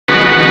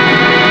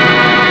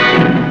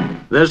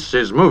This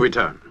is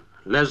Movietone.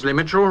 Leslie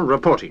Mitchell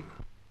reporting.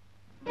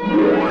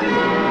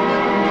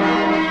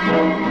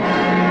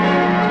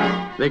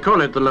 They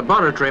call it the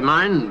laboratory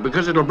mine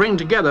because it'll bring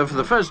together for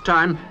the first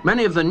time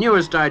many of the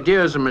newest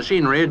ideas and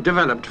machinery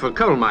developed for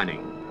coal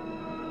mining.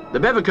 The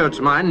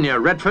Bevercotes Mine near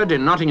Retford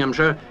in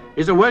Nottinghamshire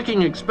is a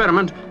working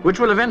experiment which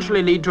will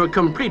eventually lead to a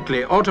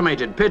completely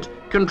automated pit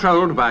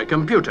controlled by a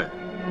computer.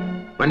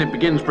 When it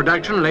begins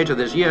production later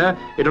this year,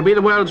 it'll be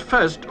the world's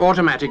first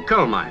automatic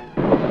coal mine.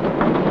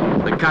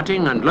 The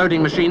cutting and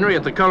loading machinery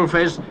at the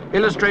coalface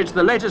illustrates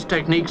the latest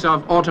techniques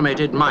of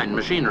automated mine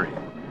machinery.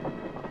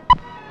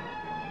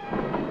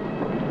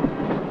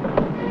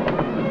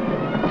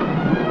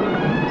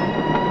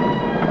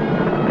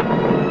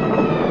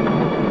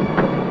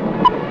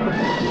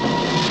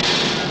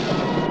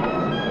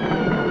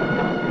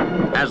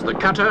 As the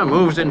cutter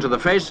moves into the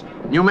face,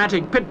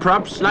 pneumatic pit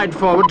props slide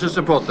forward to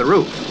support the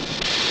roof.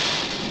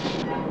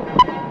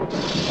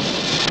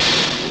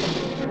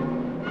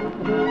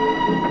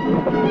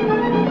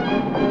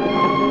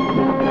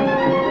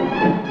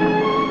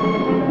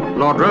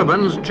 Lord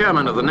Robens,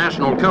 chairman of the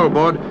National Coal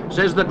Board,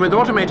 says that with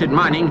automated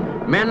mining,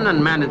 men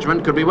and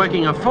management could be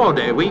working a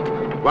 4-day week,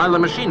 while the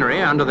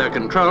machinery under their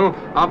control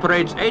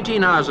operates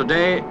 18 hours a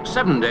day,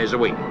 7 days a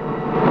week.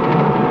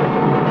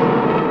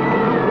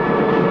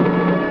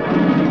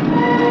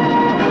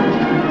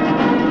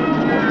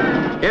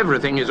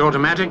 Everything is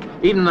automatic,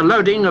 even the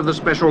loading of the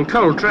special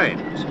coal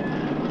trains.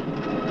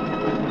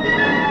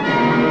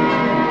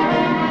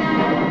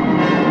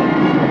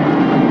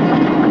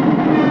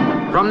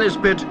 From this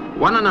pit,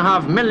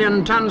 1.5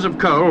 million tons of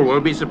coal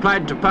will be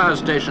supplied to power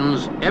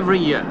stations every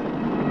year.